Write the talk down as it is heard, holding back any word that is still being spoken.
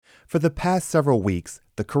For the past several weeks,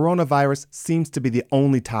 the coronavirus seems to be the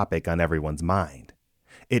only topic on everyone's mind.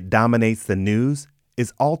 It dominates the news,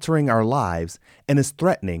 is altering our lives, and is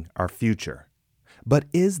threatening our future. But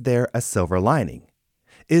is there a silver lining?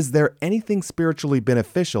 Is there anything spiritually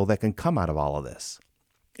beneficial that can come out of all of this?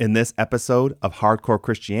 In this episode of Hardcore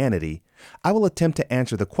Christianity, I will attempt to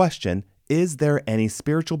answer the question, is there any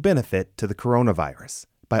spiritual benefit to the coronavirus,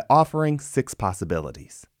 by offering 6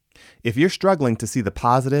 possibilities. If you're struggling to see the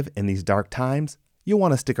positive in these dark times, you'll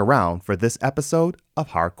want to stick around for this episode of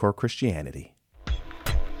Hardcore Christianity.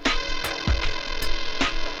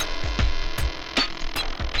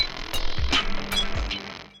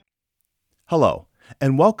 Hello,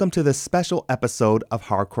 and welcome to this special episode of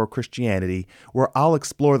Hardcore Christianity, where I'll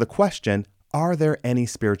explore the question, are there any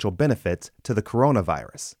spiritual benefits to the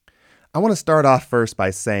coronavirus? I want to start off first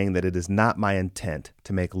by saying that it is not my intent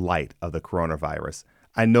to make light of the coronavirus.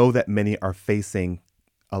 I know that many are facing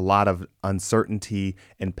a lot of uncertainty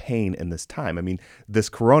and pain in this time. I mean, this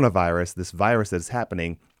coronavirus, this virus that is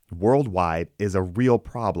happening worldwide, is a real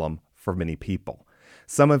problem for many people.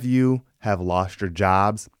 Some of you have lost your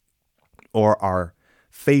jobs or are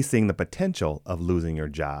facing the potential of losing your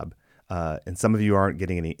job. And some of you aren't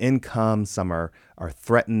getting any income. Some are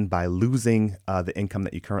threatened by losing the income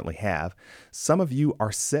that you currently have. Some of you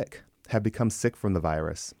are sick, have become sick from the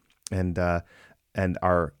virus, and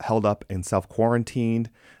are held up and self-quarantined.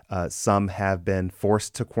 Some have been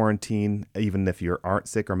forced to quarantine, even if you aren't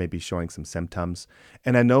sick or maybe showing some symptoms.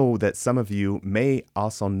 And I know that some of you may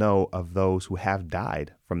also know of those who have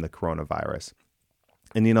died from the coronavirus.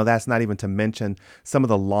 And, that's not even to mention some of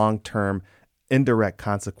the long-term indirect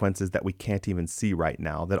consequences that we can't even see right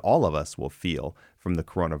now that all of us will feel from the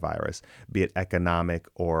coronavirus, be it economic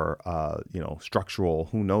or, structural.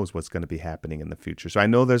 Who knows what's going to be happening in the future. So I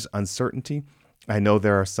know there's uncertainty. I know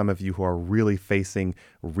there are some of you who are really facing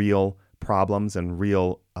real problems and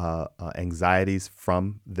real anxieties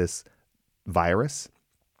from this virus.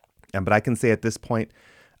 But I can say at this point,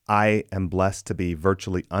 I am blessed to be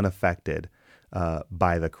virtually unaffected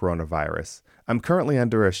by the coronavirus. I'm currently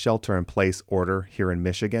under a shelter-in-place order here in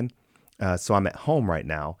Michigan, so I'm at home right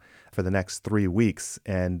now for the next 3 weeks,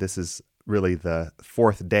 and this is really the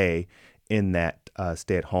 4th day in that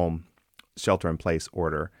stay-at-home shelter-in-place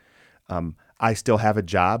order. I still have a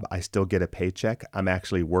job. I still get a paycheck. I'm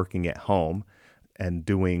actually working at home and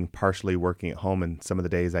partially working at home, and some of the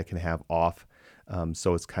days I can have off,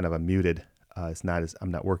 so it's kind of a muted. I'm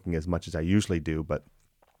not working as much as I usually do, but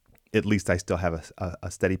at least I still have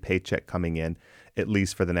a steady paycheck coming in, at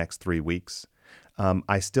least for the next 3 weeks.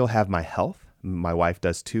 I still have my health. My wife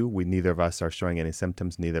does too. Neither of us are showing any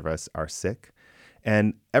symptoms. Neither of us are sick.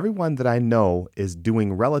 And everyone that I know is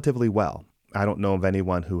doing relatively well. I don't know of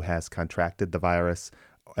anyone who has contracted the virus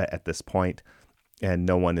at this point, and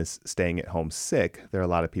no one is staying at home sick. There are a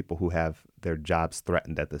lot of people who have their jobs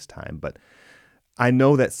threatened at this time. But I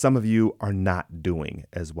know that some of you are not doing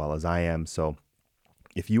as well as I am. So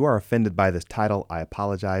if you are offended by this title, I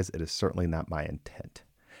apologize. It is certainly not my intent.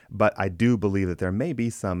 But I do believe that there may be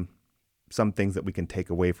some things that we can take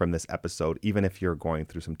away from this episode, even if you're going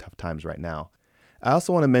through some tough times right now. I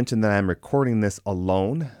also want to mention that I'm recording this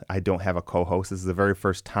alone. I don't have a co-host. This is the very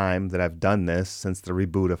first time that I've done this since the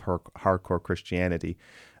reboot of Hardcore Christianity.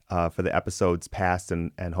 For the episodes past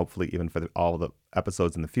and hopefully even for all the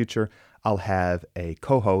episodes in the future, I'll have a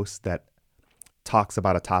co-host that talks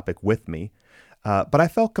about a topic with me. But I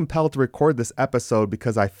felt compelled to record this episode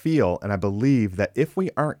because I feel and I believe that if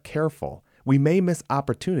we aren't careful, we may miss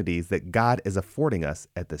opportunities that God is affording us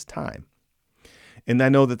at this time. And I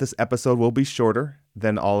know that this episode will be shorter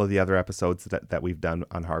than all of the other episodes that we've done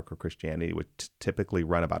on Hardcore Christianity, which typically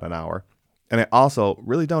run about an hour. And I also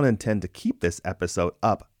really don't intend to keep this episode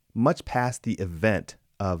up much past the event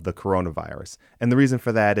of the coronavirus. And the reason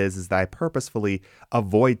for that is that I purposefully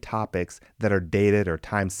avoid topics that are dated or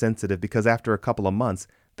time sensitive because after a couple of months,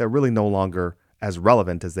 they're really no longer as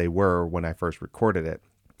relevant as they were when I first recorded it.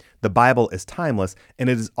 The Bible is timeless and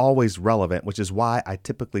it is always relevant, which is why I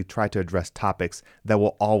typically try to address topics that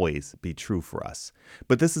will always be true for us.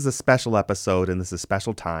 But this is a special episode and this is a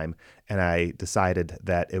special time, and I decided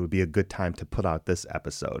that it would be a good time to put out this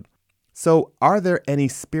episode. So, are there any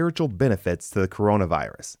spiritual benefits to the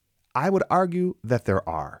coronavirus? I would argue that there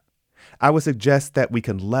are. I would suggest that we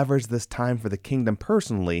can leverage this time for the kingdom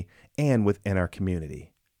personally and within our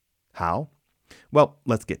community. How? Well,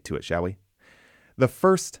 let's get to it, shall we? The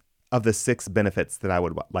first of the 6 benefits that I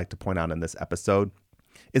would like to point out in this episode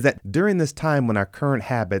is that during this time when our current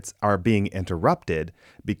habits are being interrupted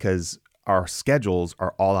because our schedules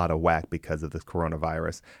are all out of whack because of this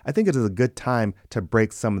coronavirus, I think it is a good time to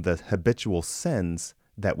break some of the habitual sins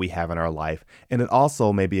that we have in our life. And it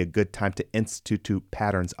also may be a good time to institute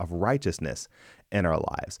patterns of righteousness in our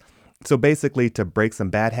lives. So basically, to break some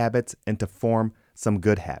bad habits and to form some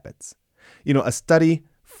good habits. A study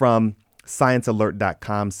from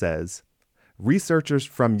sciencealert.com says researchers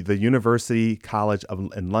from the University College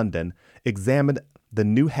in London examined the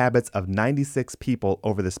new habits of 96 people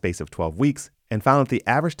over the space of 12 weeks and found that the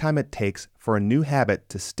average time it takes for a new habit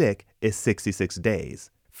to stick is 66 days.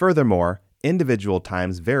 Furthermore, individual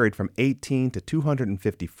times varied from 18 to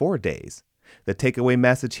 254 days. The takeaway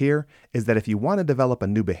message here is that if you want to develop a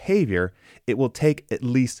new behavior, it will take at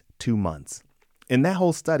least 2 months. And that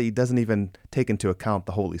whole study doesn't even take into account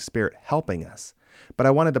the Holy Spirit helping us. But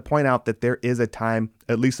I wanted to point out that there is a time,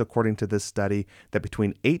 at least according to this study, that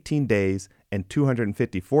between 18 days and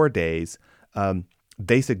 254 days,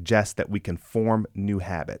 they suggest that we can form new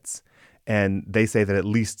habits. And they say that at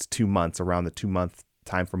least 2 months, around the 2-month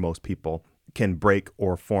time for most people, can break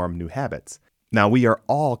or form new habits. Now, we are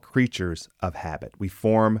all creatures of habit. We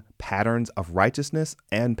form patterns of righteousness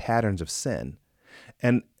and patterns of sin.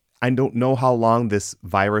 And I don't know how long this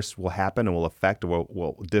virus will happen and will affect or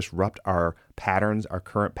will disrupt our patterns, our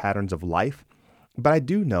current patterns of life. But I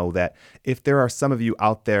do know that if there are some of you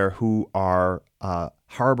out there who are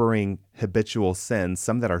harboring habitual sins,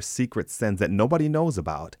 some that are secret sins that nobody knows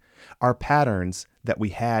about, our patterns that we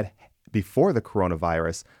had before the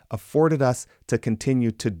coronavirus afforded us to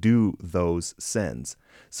continue to do those sins.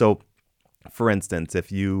 So, for instance,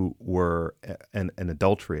 if you were an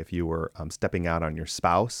adultery, if you were stepping out on your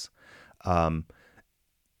spouse,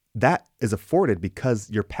 that is afforded because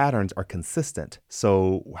your patterns are consistent.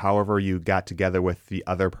 So however you got together with the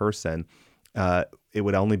other person, it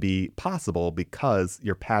would only be possible because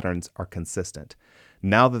your patterns are consistent.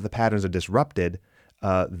 Now that the patterns are disrupted,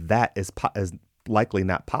 that is likely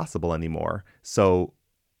not possible anymore. So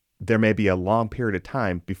there may be a long period of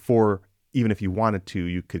time before, even if you wanted to,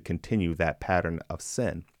 you could continue that pattern of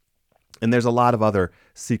sin. And there's a lot of other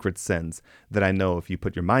secret sins that I know if you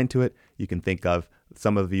put your mind to it, you can think of.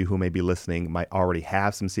 Some of you who may be listening might already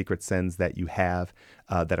have some secret sins that you have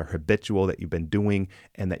that are habitual, that you've been doing,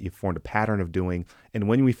 and that you've formed a pattern of doing. And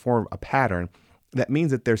when we form a pattern, that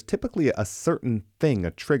means that there's typically a certain thing,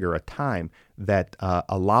 a trigger, a time that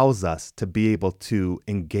allows us to be able to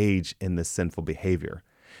engage in this sinful behavior.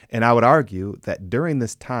 And I would argue that during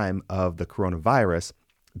this time of the coronavirus,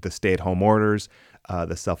 the stay-at-home orders,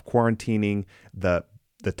 the self-quarantining, the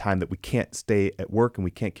time that we can't stay at work and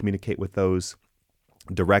we can't communicate with those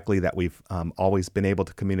directly that we've always been able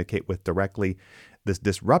to communicate with directly, this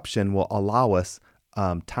disruption will allow us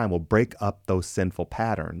time, will break up those sinful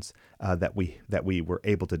patterns that we were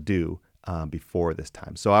able to do before this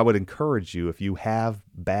time. So I would encourage you, if you have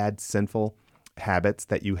bad sinful habits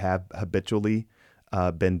that you have habitually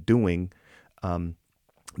been doing,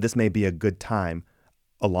 this may be a good time,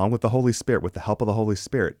 along with the Holy Spirit, with the help of the Holy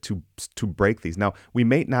Spirit, to break these. Now, we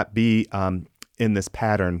may not be in this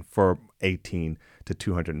pattern for 18 to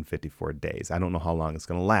 254 days. I don't know how long it's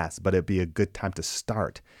going to last, but it'd be a good time to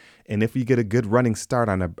start. And if we get a good running start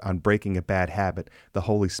on breaking a bad habit, the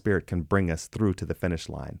Holy Spirit can bring us through to the finish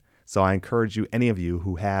line. So I encourage you, any of you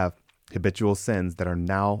who have habitual sins that are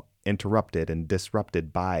now interrupted and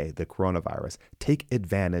disrupted by the coronavirus, take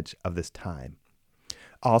advantage of this time.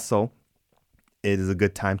 Also, it is a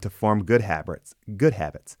good time to form good habits.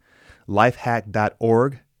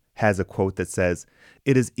 Lifehack.org has a quote that says,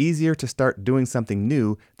 "It is easier to start doing something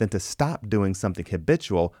new than to stop doing something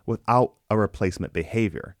habitual without a replacement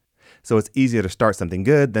behavior." So it's easier to start something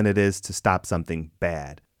good than it is to stop something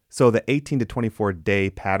bad. So the 18 to 24 day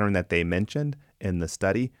pattern that they mentioned in the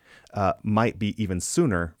study might be even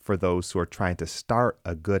sooner for those who are trying to start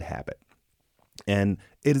a good habit. And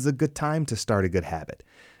it is a good time to start a good habit,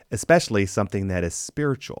 especially something that is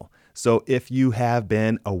spiritual. So if you have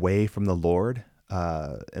been away from the Lord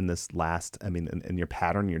in your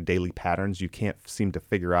pattern, your daily patterns, you can't seem to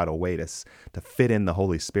figure out a way to fit in the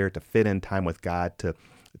Holy Spirit, to fit in time with God, to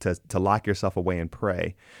lock yourself away and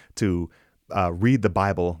pray, to read the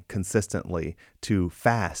Bible consistently, to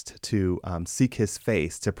fast, to seek His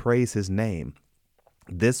face, to praise His name.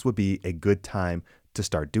 This would be a good time to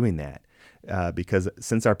start doing that because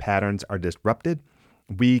since our patterns are disrupted,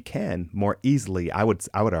 we can more easily, I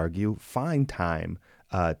would argue, find time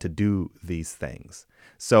to do these things.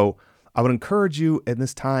 So I would encourage you in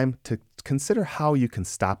this time to consider how you can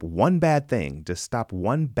stop one bad thing, just stop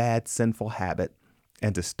one bad sinful habit,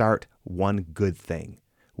 and to start one good thing,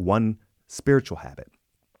 one spiritual habit,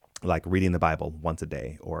 like reading the Bible once a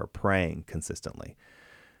day or praying consistently.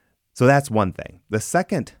 So that's one thing. The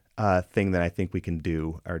second thing that I think we can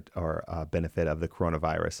do or benefit of the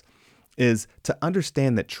coronavirus is to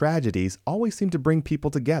understand that tragedies always seem to bring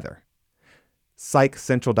people together.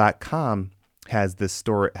 PsychCentral.com has this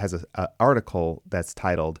story, has an article that's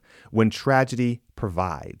titled "When Tragedy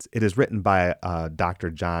Provides." It is written by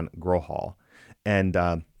Dr. John Grohol, and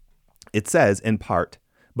it says, in part,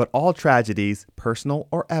 "But all tragedies, personal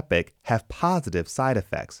or epic, have positive side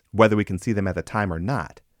effects, whether we can see them at the time or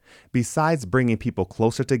not. Besides bringing people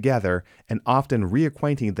closer together and often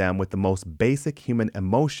reacquainting them with the most basic human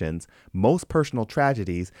emotions, most personal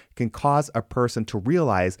tragedies can cause a person to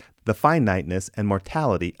realize the finiteness and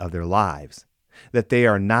mortality of their lives, that they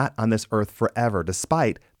are not on this earth forever,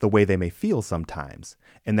 despite the way they may feel sometimes,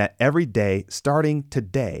 and that every day, starting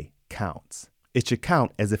today, counts. It should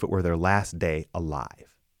count as if it were their last day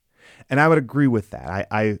alive." And I would agree with that.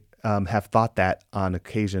 I have thought that on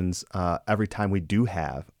occasions every time we do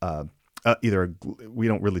have we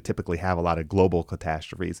don't really typically have a lot of global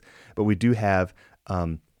catastrophes, but we do have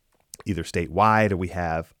either statewide or we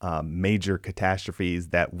have major catastrophes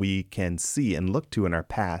that we can see and look to in our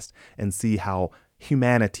past and see how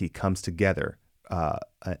humanity comes together.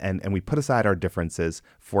 And we put aside our differences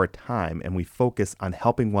for a time and we focus on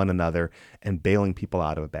helping one another and bailing people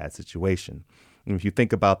out of a bad situation. And if you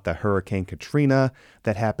think about the Hurricane Katrina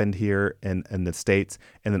that happened here in the States,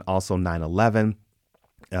 and then also 9/11,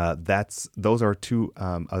 those are two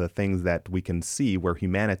of the things that we can see where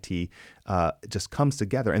humanity just comes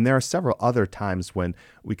together. And there are several other times when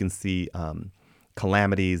we can see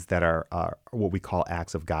calamities that are what we call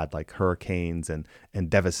acts of God, like hurricanes and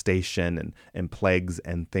devastation and plagues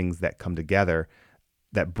and things that come together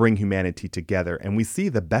that bring humanity together. And we see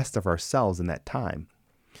the best of ourselves in that time.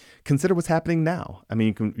 Consider what's happening now. I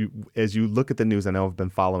mean, as you look at the news, I know I've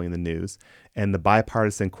been following the news, and the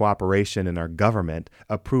bipartisan cooperation in our government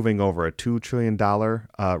approving over a $2 trillion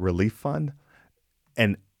relief fund,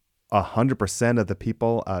 and 100% of the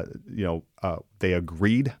people, they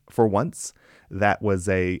agreed for once. That was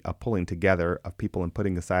a pulling together of people and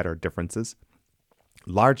putting aside our differences.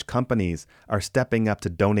 Large companies are stepping up to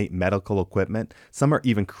donate medical equipment. Some are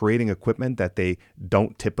even creating equipment that they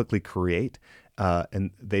don't typically create. And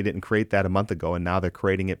they didn't create that a month ago, and now they're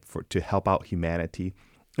creating it to help out humanity.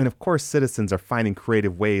 And of course, citizens are finding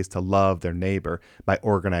creative ways to love their neighbor by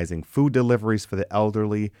organizing food deliveries for the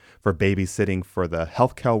elderly, for babysitting for the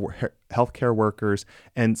healthcare workers,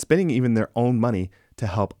 and spending even their own money to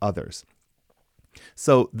help others.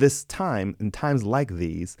 So this time, and times like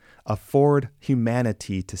these, afford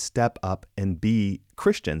humanity to step up and be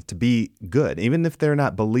Christians, to be good. Even if they're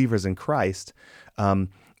not believers in Christ,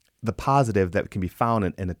 the positive that can be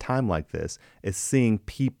found in a time like this is seeing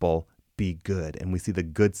people be good. And we see the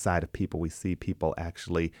good side of people. We see people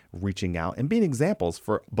actually reaching out and being examples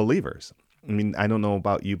for believers. I mean, I don't know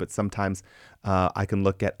about you, but sometimes I can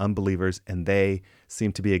look at unbelievers and they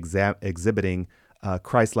seem to be exhibiting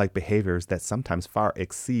Christ-like behaviors that sometimes far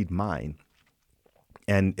exceed mine.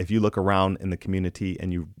 And if you look around in the community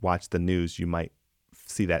and you watch the news, you might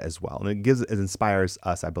see that as well. And it inspires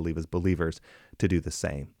us, I believe, as believers to do the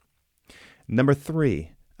same. Number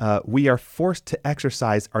 3, we are forced to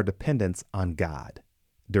exercise our dependence on God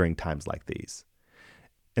during times like these.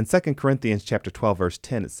 In 2 Corinthians chapter 12, verse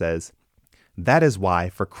 10, it says, "That is why,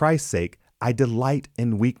 for Christ's sake, I delight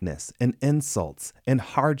in weakness, in insults, in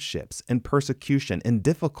hardships, in persecution, in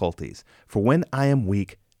difficulties. For when I am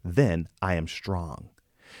weak, then I am strong."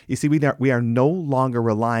 You see, we are no longer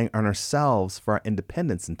relying on ourselves for our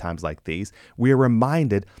independence in times like these. We are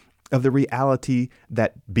reminded of the reality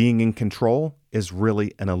that being in control is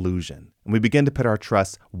really an illusion. And we begin to put our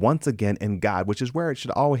trust once again in God, which is where it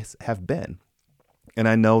should always have been. And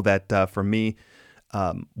I know that for me,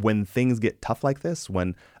 when things get tough like this,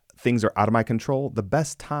 when things are out of my control, the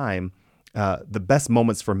best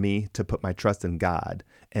moments for me to put my trust in God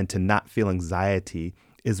and to not feel anxiety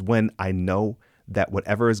is when I know that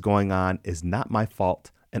whatever is going on is not my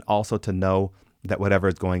fault, and also to know that whatever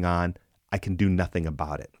is going on, I can do nothing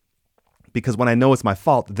about it. Because when I know it's my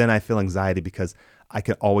fault, then I feel anxiety because I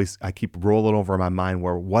keep rolling over in my mind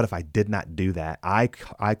where, what if I did not do that? I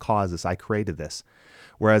caused this, I created this.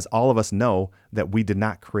 Whereas all of us know that we did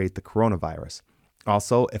not create the coronavirus.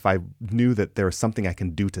 Also, if I knew that there was something I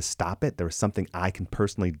can do to stop it, there was something I can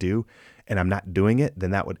personally do, and I'm not doing it,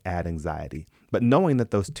 then that would add anxiety. But knowing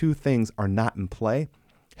that those two things are not in play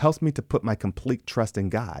helps me to put my complete trust in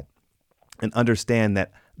God and understand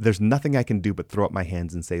that there's nothing I can do but throw up my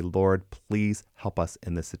hands and say, Lord, please help us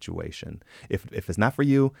in this situation. If it's not for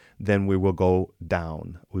you, then we will go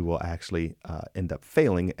down. We will actually end up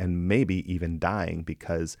failing and maybe even dying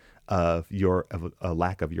because of a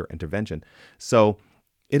lack of your intervention. So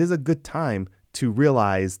it is a good time to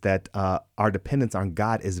realize that our dependence on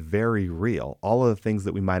God is very real. All of the things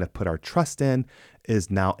that we might have put our trust in is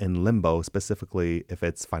now in limbo, specifically if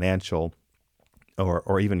it's financial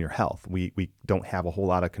or even your health. We don't have a whole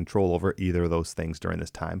lot of control over either of those things during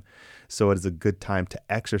this time. So it is a good time to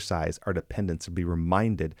exercise our dependence, to be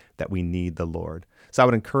reminded that we need the Lord. So I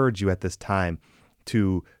would encourage you at this time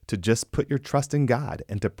to just put your trust in God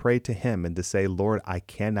and to pray to Him and to say, Lord, I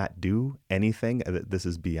cannot do anything. This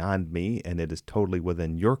is beyond me and it is totally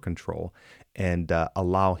within your control. And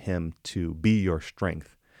allow Him to be your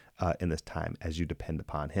strength in this time as you depend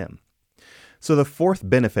upon Him. So the fourth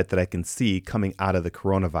benefit that I can see coming out of the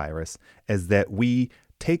coronavirus is that we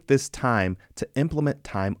take this time to implement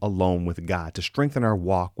time alone with God, to strengthen our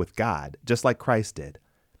walk with God, just like Christ did.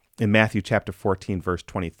 In Matthew chapter 14, verse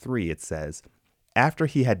 23, it says, after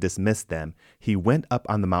he had dismissed them, he went up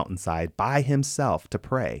on the mountainside by himself to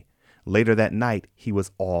pray. Later that night, he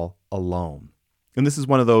was all alone. And this is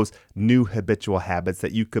one of those new habitual habits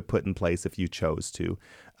that you could put in place if you chose to.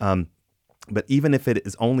 But even if it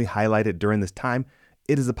is only highlighted during this time,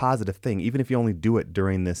 it is a positive thing. Even if you only do it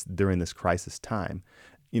during this crisis time,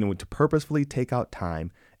 to purposefully take out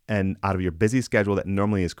time and out of your busy schedule that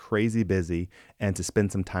normally is crazy busy and to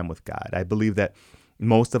spend some time with God. I believe that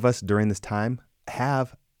most of us during this time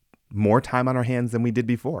have more time on our hands than we did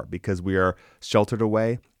before because we are sheltered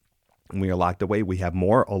away and we are locked away. We have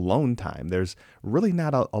more alone time. There's really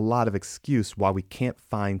not a lot of excuse why we can't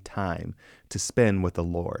find time to spend with the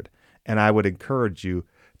Lord. And I would encourage you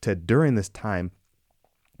to, during this time,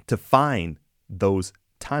 to find those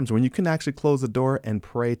times when you can actually close the door and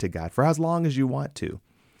pray to God for as long as you want to.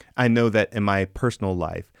 I know that in my personal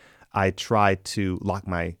life, I try to lock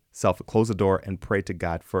myself, close the door and pray to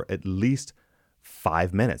God for at least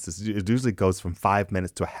 5 minutes. It usually goes from 5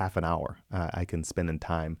 minutes to a half an hour. I can spend in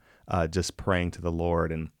time just praying to the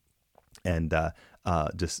Lord and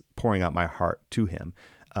just pouring out my heart to Him.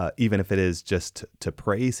 Even if it is just to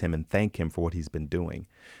praise Him and thank Him for what He's been doing.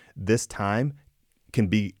 This time can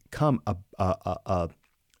become a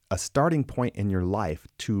starting point in your life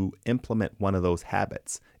to implement one of those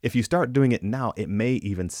habits. If you start doing it now, it may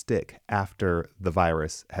even stick after the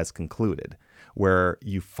virus has concluded, where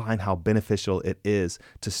you find how beneficial it is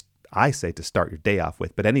to start your day off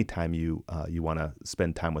with, but anytime you want to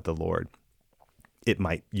spend time with the Lord,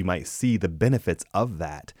 you might see the benefits of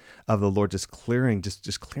that, of the Lord just clearing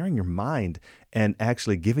your mind and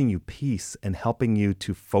actually giving you peace and helping you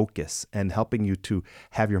to focus and helping you to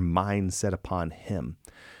have your mind set upon Him.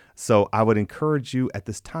 So I would encourage you at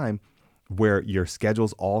this time where your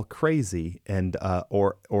schedule's all crazy and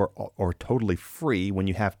or totally free, when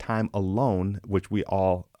you have time alone, which we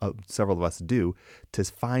all, several of us do, to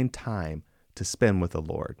find time to spend with the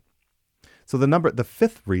Lord. So the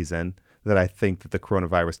fifth reason that I think that the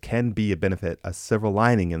coronavirus can be a benefit, a silver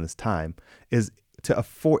lining in this time, is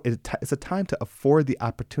it's a time to afford the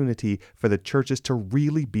opportunity for the churches to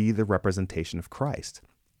really be the representation of Christ.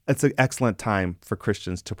 It's an excellent time for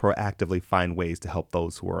Christians to proactively find ways to help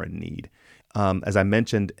those who are in need. As I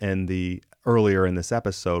mentioned earlier in this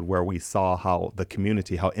episode, where we saw how the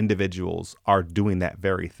community, how individuals are doing that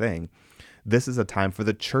very thing, this is a time for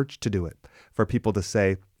the church to do it, for people to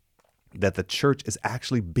say that the church is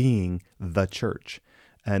actually being the church.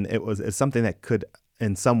 And it's something that could,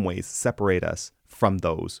 in some ways, separate us from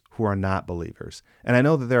those who are not believers. And I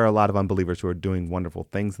know that there are a lot of unbelievers who are doing wonderful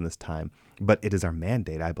things in this time, but it is our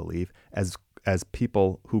mandate, I believe, as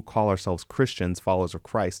people who call ourselves Christians, followers of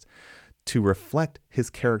Christ, to reflect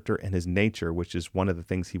His character and His nature, which is one of the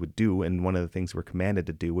things He would do and one of the things we're commanded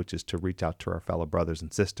to do, which is to reach out to our fellow brothers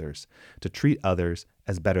and sisters, to treat others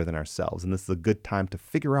as better than ourselves. And this is a good time to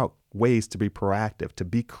figure out ways to be proactive, to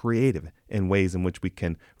be creative in ways in which we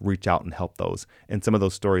can reach out and help those. And some of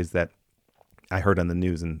those stories that I heard on the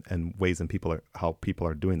news and ways how people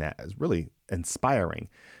are doing that is really inspiring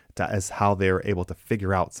as how they're able to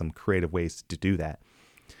figure out some creative ways to do that.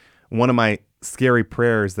 One of my scary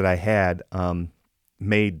prayers that I had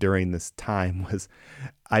made during this time was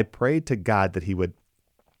I prayed to God that He would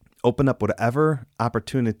open up whatever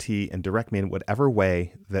opportunity and direct me in whatever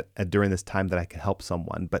way that during this time that I could help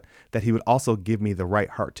someone, but that He would also give me the right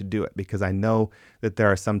heart to do it, because I know that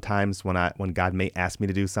there are some times when God may ask me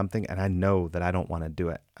to do something and I know that I don't want to do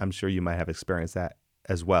it. I'm sure you might have experienced that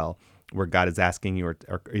as well, where God is asking you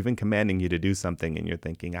or even commanding you to do something and you're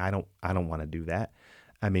thinking, I don't want to do that.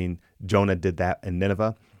 I mean, Jonah did that in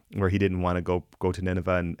Nineveh, where he didn't want to go to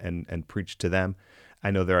Nineveh and preach to them.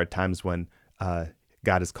 I know there are times when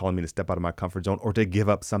God is calling me to step out of my comfort zone or to give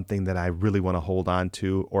up something that I really want to hold on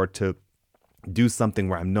to, or to do something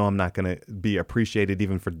where I know I'm not going to be appreciated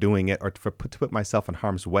even for doing it, or to put myself in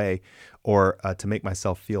harm's way, or to make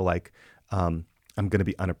myself feel like I'm going to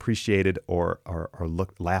be unappreciated or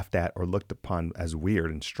laughed at or looked upon as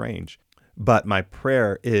weird and strange. But my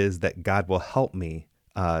prayer is that God will help me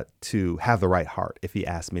to have the right heart if he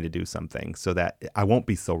asks me to do something, so that I won't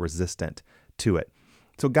be so resistant to it.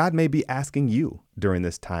 So God may be asking you during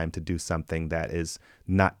this time to do something that is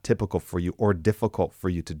not typical for you or difficult for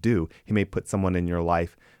you to do. He may put someone in your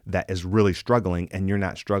life that is really struggling and you're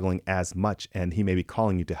not struggling as much, and he may be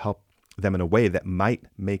calling you to help them in a way that might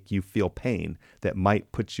make you feel pain, that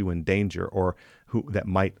might put you in danger, or that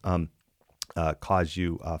might cause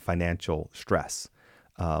you financial stress.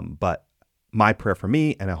 But my prayer for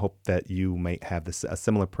me, and I hope that you may have a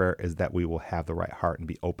similar prayer, is that we will have the right heart and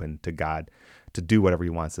be open to God to do whatever he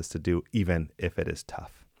wants us to do, even if it is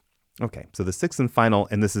tough. Okay, so the sixth and final,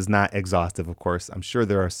 and this is not exhaustive, of course. I'm sure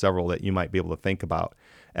there are several that you might be able to think about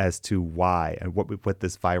as to why and what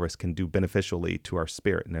this virus can do beneficially to our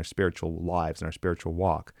spirit and our spiritual lives and our spiritual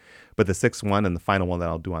walk. But the sixth one, and the final one that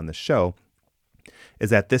I'll do on the show, is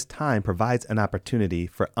that this time provides an opportunity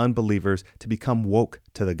for unbelievers to become woke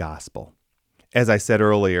to the gospel. As I said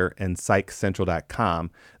earlier in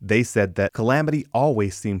PsychCentral.com, they said that calamity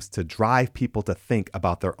always seems to drive people to think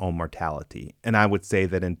about their own mortality. And I would say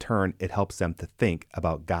that in turn, it helps them to think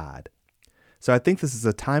about God. So I think this is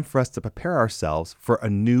a time for us to prepare ourselves for a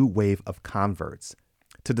new wave of converts,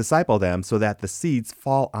 to disciple them so that the seeds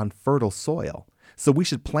fall on fertile soil. So we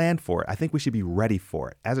should plan for it. I think we should be ready for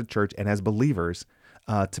it as a church and as believers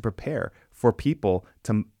to prepare for people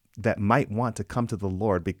that might want to come to the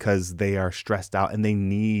Lord because they are stressed out and they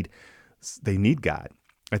need God.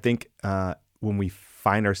 I think when we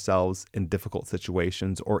find ourselves in difficult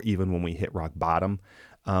situations, or even when we hit rock bottom,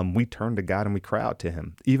 we turn to God and we cry out to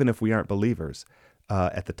him, even if we aren't believers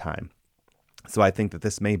at the time. So I think that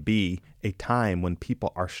this may be a time when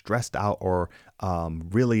people are stressed out or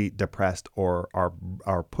really depressed, or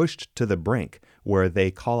are pushed to the brink, where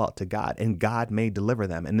they call out to God and God may deliver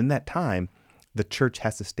them. And in that time, the church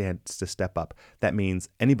has to step up. That means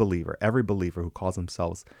any believer, every believer who calls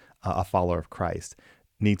themselves a follower of Christ,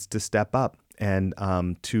 needs to step up and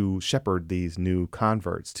to shepherd these new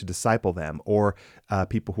converts, to disciple them, or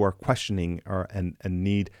people who are questioning and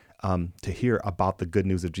need to hear about the good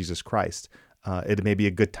news of Jesus Christ. It may be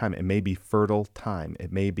a good time. It may be fertile time.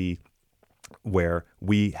 It may be where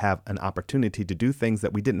we have an opportunity to do things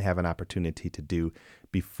that we didn't have an opportunity to do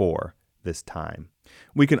before this time.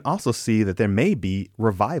 We can also see that there may be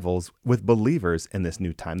revivals with believers in this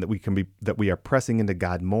new time, that we are pressing into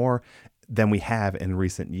God more than we have in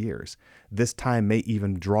recent years. This time may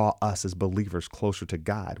even draw us as believers closer to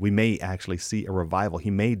God. We may actually see a revival.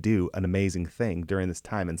 He may do an amazing thing during this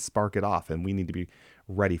time and spark it off, and we need to be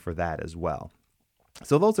ready for that as well.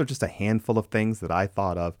 So those are just a handful of things that I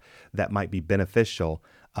thought of that might be beneficial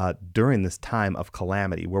during this time of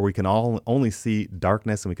calamity, where we can only see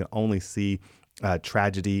darkness and we can only see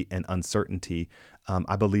tragedy and uncertainty.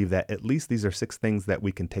 I believe that at least these are 6 things that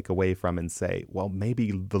we can take away from and say, well,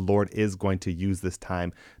 maybe the Lord is going to use this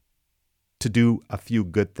time to do a few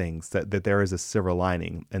good things, that there is a silver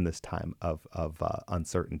lining in this time of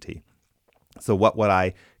uncertainty. So what would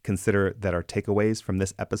I consider that are takeaways from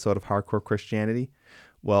this episode of Hardcore Christianity?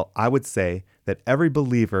 Well, I would say that every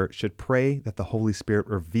believer should pray that the Holy Spirit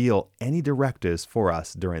reveal any directives for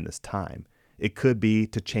us during this time. It could be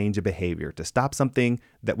to change a behavior, to stop something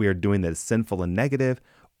that we are doing that is sinful and negative,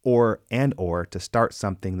 or to start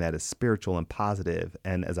something that is spiritual and positive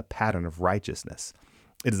and as a pattern of righteousness.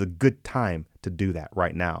 It is a good time to do that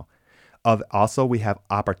right now. Also, we have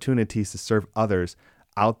opportunities to serve others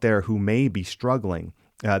out there who may be struggling,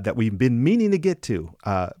 that we've been meaning to get to.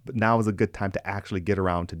 But now is a good time to actually get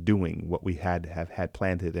around to doing what we have had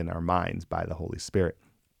planted in our minds by the Holy Spirit.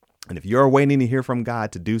 And if you're waiting to hear from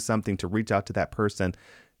God to do something, to reach out to that person,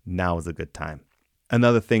 now is a good time.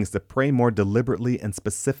 Another thing is to pray more deliberately and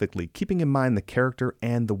specifically, keeping in mind the character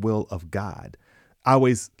and the will of God. I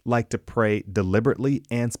always like to pray deliberately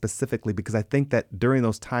and specifically, because I think that during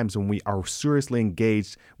those times when we are seriously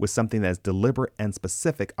engaged with something that is deliberate and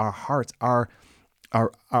specific, our hearts are,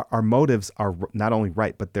 our motives are not only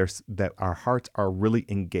right, but that our hearts are really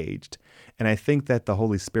engaged. And I think that the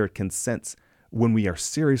Holy Spirit can sense when we are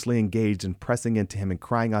seriously engaged and pressing into him and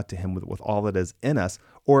crying out to him with all that is in us,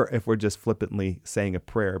 or if we're just flippantly saying a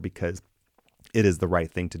prayer because it is the right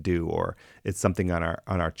thing to do, or it's something on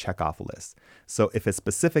our checkoff list. So if it's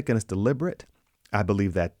specific and it's deliberate, I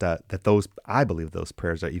believe that those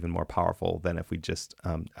prayers are even more powerful than if we just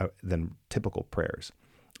than typical prayers.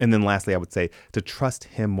 And then lastly, I would say to trust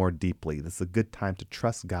him more deeply. This is a good time to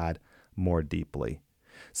trust God more deeply.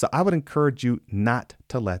 So I would encourage you not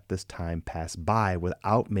to let this time pass by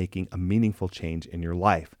without making a meaningful change in your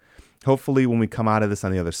life. Hopefully, when we come out of this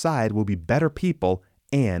on the other side, we'll be better people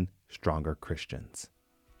and stronger Christians.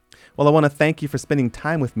 Well, I want to thank you for spending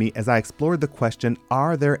time with me as I explored the question,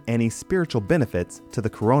 are there any spiritual benefits to the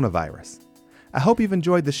coronavirus? I hope you've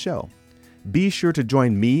enjoyed the show. Be sure to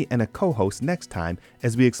join me and a co-host next time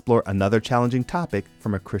as we explore another challenging topic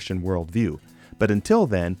from a Christian worldview. But until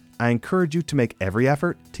then, I encourage you to make every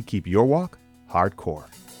effort to keep your walk hardcore.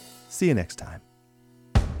 See you next time.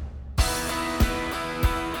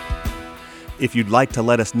 If you'd like to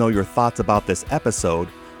let us know your thoughts about this episode,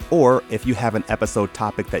 or if you have an episode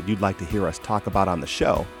topic that you'd like to hear us talk about on the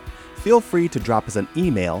show, feel free to drop us an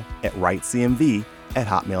email at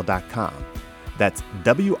writecmv@hotmail.com. That's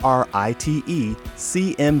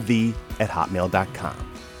WRITECMV@hotmail.com.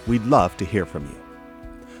 We'd love to hear from you.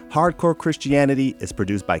 Hardcore Christianity is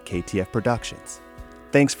produced by KTF Productions.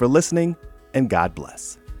 Thanks for listening, and God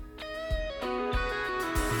bless.